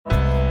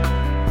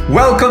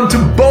Welcome to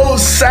Bo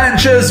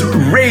Sanchez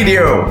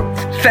Radio.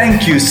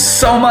 Thank you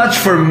so much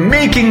for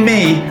making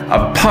me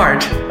a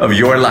part of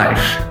your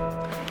life.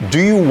 Do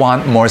you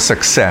want more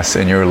success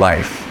in your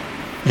life?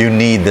 You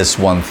need this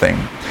one thing.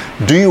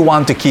 Do you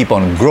want to keep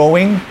on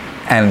growing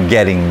and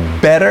getting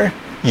better?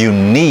 You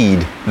need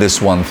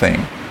this one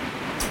thing.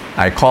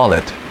 I call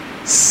it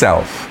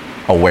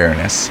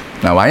self-awareness.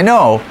 Now I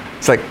know,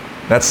 it's like,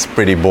 that's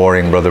pretty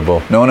boring, Brother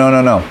Bo. No.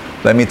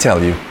 Let me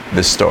tell you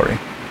this story.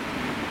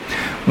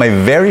 My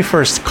very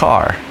first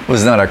car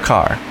was not a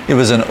car. It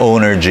was an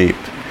owner Jeep.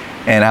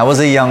 And I was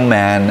a young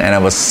man and I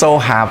was so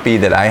happy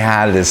that I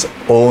had this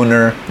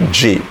owner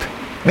Jeep.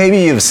 Maybe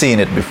you've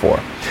seen it before,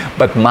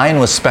 but mine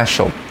was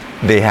special.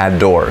 They had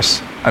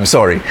doors. I'm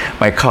sorry,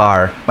 my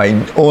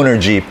owner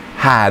Jeep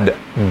had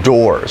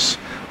doors.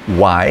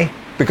 Why?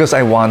 Because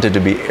I wanted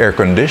to be air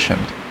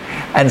conditioned.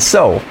 And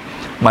so,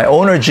 my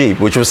owner Jeep,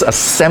 which was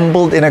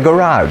assembled in a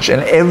garage,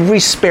 and every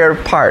spare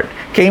part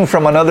came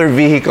from another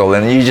vehicle,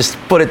 and you just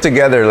put it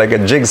together like a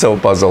jigsaw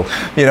puzzle.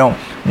 You know,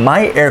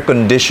 my air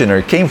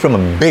conditioner came from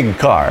a big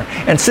car,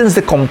 and since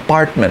the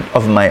compartment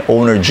of my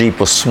owner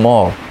Jeep was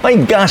small, my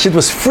gosh, it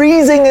was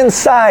freezing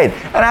inside,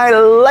 and I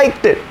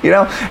liked it, you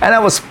know, and I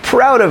was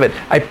proud of it.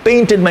 I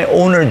painted my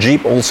owner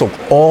Jeep also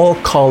all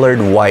colored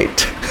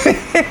white.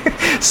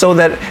 So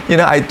that, you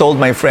know, I told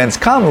my friends,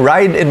 come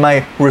ride in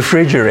my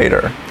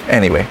refrigerator.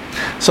 Anyway,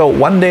 so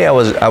one day I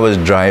was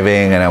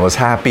driving and I was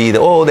happy.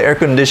 The air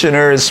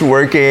conditioner is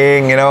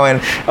working, you know,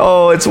 and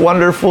it's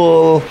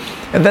wonderful.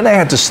 And then I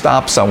had to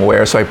stop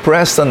somewhere, so I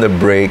pressed on the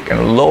brake,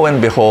 and lo and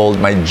behold,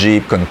 my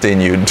Jeep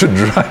continued to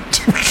drive.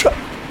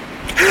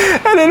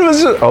 And it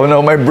was just, oh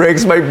no, my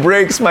brakes,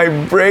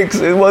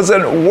 it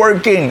wasn't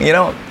working, you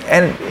know.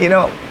 And, you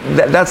know,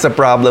 that's the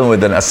problem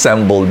with an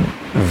assembled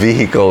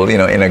vehicle, you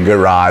know, in a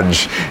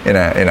garage, in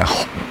a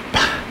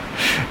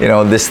you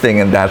know, this thing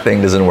and that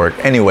thing doesn't work.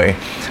 Anyway,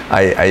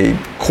 I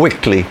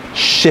quickly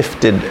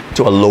shifted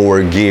to a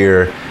lower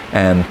gear,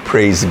 and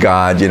praise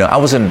God, you know, I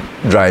wasn't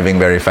driving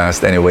very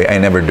fast anyway. I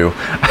never do.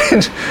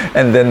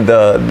 And then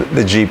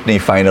the jeepney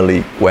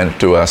finally went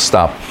to a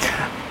stop.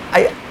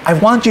 I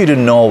want you to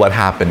know what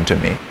happened to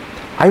me.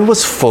 I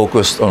was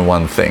focused on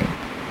one thing,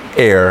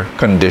 air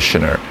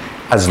conditioner.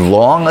 As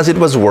long as it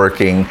was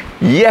working,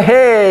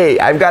 yay,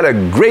 I've got a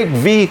great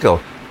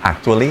vehicle.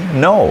 Actually,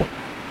 no.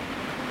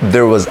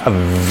 There was a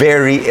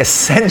very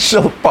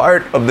essential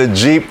part of the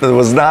Jeep that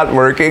was not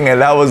working, and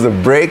that was the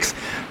brakes.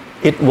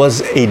 It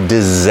was a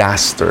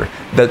disaster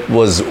that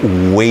was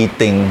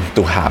waiting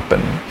to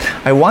happen.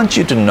 I want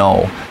you to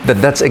know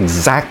that that's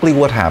exactly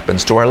what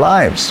happens to our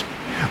lives.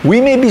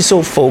 We may be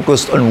so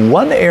focused on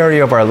one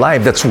area of our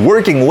life that's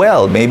working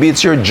well. Maybe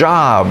it's your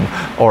job,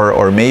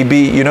 or maybe,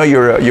 you know,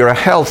 you're a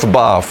health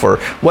buff or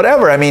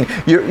whatever. I mean,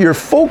 you're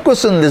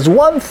focused on this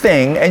one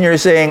thing and you're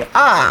saying,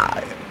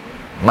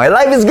 my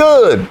life is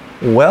good.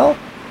 Well,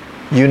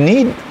 you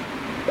need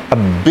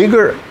a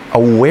bigger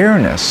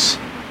awareness.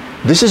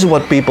 This is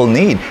what people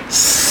need,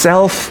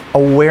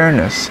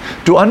 self-awareness.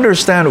 To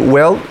understand,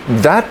 well,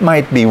 that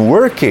might be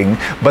working,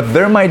 but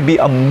there might be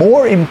a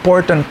more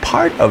important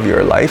part of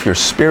your life, your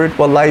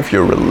spiritual life,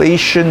 your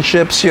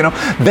relationships, you know,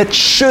 that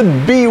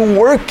should be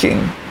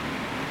working.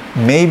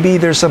 Maybe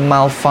there's a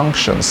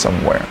malfunction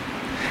somewhere.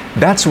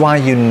 That's why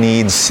you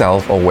need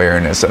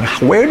self-awareness. And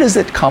where does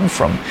it come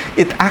from?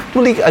 It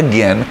actually,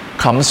 again,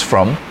 comes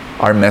from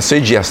our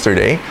message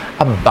yesterday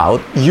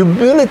about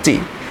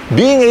humility.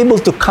 Being able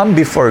to come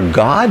before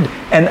God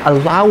and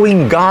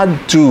allowing God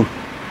to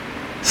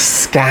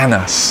scan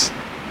us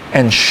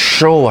and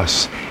show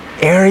us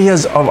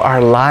areas of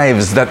our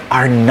lives that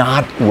are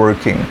not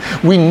working.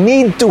 We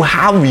need to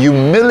have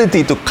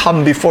humility to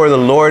come before the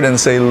Lord and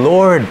say,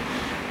 Lord,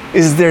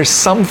 is there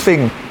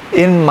something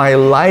in my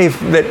life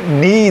that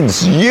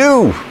needs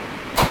you?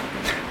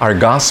 Our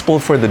gospel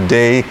for the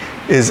day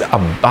is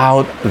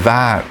about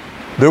that.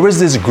 There was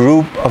this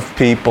group of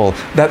people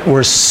that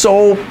were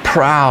so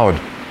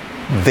proud.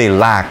 They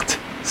lacked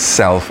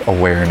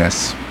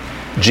self-awareness.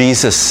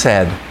 Jesus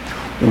said,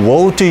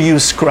 woe to you,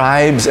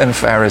 scribes and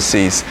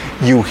Pharisees,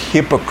 you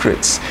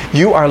hypocrites!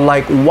 You are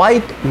like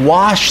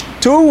whitewashed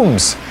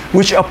tombs,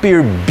 which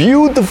appear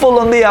beautiful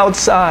on the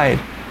outside,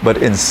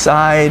 but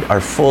inside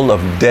are full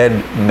of dead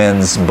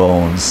men's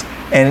bones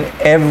and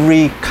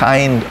every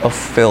kind of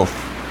filth.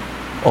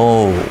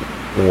 Oh,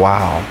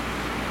 wow.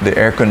 The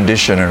air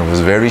conditioner was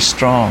very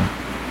strong.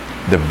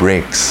 The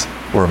brakes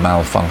were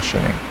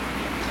malfunctioning.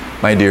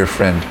 My dear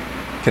friend,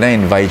 can I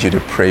invite you to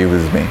pray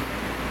with me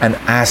and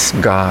ask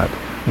God,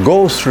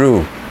 go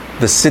through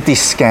the CT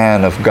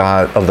scan of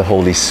God, of the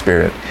Holy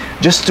Spirit,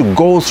 just to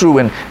go through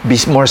and be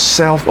more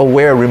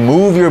self-aware,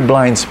 remove your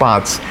blind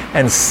spots,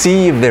 and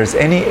see if there's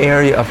any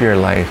area of your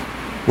life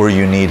where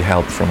you need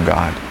help from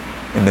God.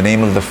 In the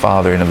name of the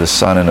Father, and of the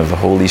Son, and of the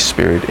Holy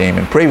Spirit,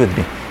 amen. Pray with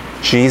me.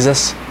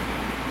 Jesus,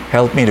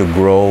 help me to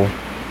grow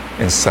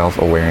in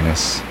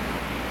self-awareness.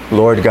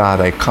 Lord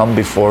God, I come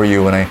before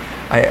you and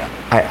I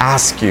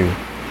ask you,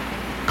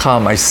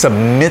 come, I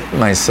submit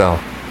myself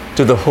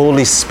to the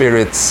Holy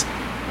Spirit's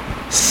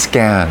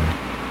scan.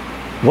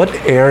 What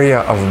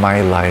area of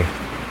my life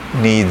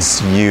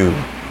needs you?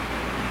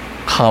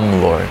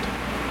 Come, Lord.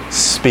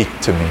 Speak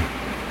to me.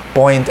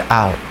 Point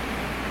out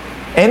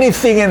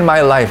anything in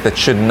my life that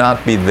should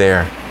not be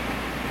there.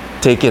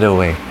 Take it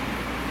away.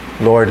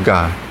 Lord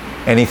God,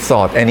 any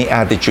thought, any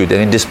attitude,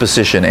 any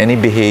disposition, any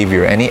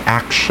behavior, any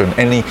action,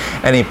 any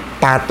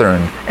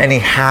pattern, any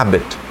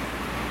habit,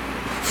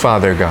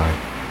 Father God,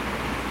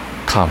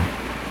 come.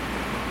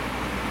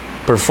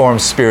 Perform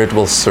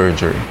spiritual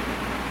surgery.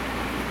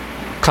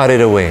 Cut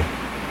it away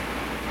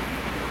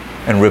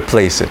and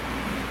replace it.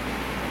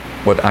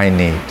 What I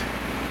need.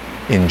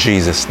 In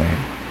Jesus' name,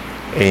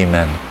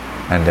 amen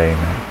and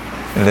amen.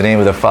 In the name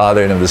of the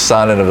Father, and of the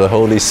Son, and of the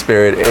Holy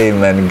Spirit,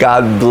 amen.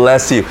 God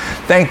bless you.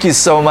 Thank you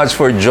so much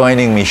for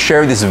joining me.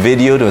 Share this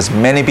video to as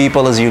many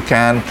people as you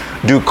can.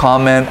 Do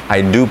comment.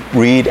 I do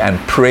read and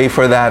pray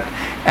for that.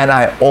 And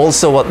I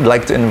also would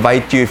like to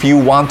invite you, if you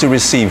want to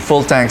receive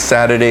Full Tank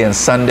Saturday and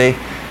Sunday,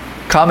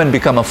 come and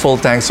become a Full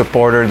Tank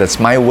supporter. That's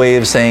my way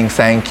of saying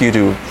thank you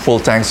to Full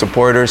Tank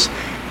supporters.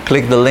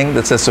 Click the link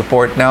that says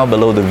support now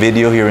below the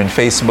video here in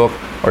Facebook,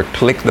 or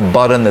click the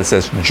button that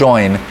says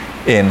join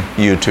in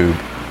YouTube.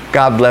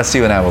 God bless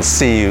you, and I will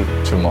see you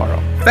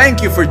tomorrow.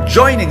 Thank you for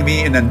joining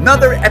me in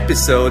another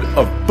episode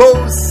of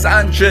Bo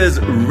Sanchez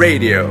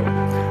Radio.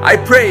 I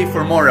pray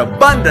for more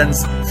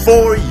abundance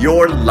for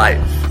your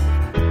life.